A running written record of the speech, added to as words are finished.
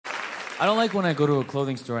I don't like when I go to a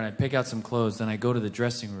clothing store and I pick out some clothes, then I go to the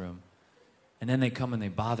dressing room, and then they come and they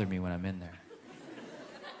bother me when I'm in there.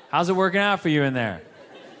 How's it working out for you in there?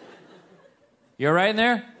 You all right in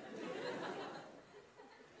there?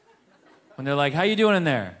 When they're like, how you doing in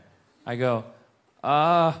there? I go,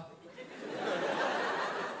 not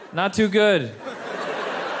too good.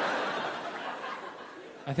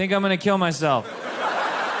 I think I'm gonna kill myself.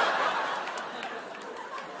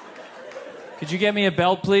 Could you get me a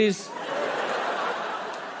belt, please?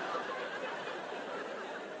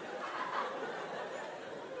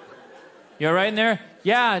 You all right in there?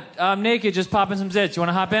 Yeah, I'm naked, just popping some zits. You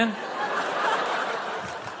wanna hop in?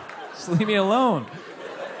 Just leave me alone.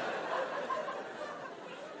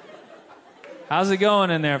 How's it going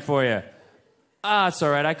in there for you? It's all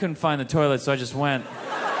right. I couldn't find the toilet, so I just went.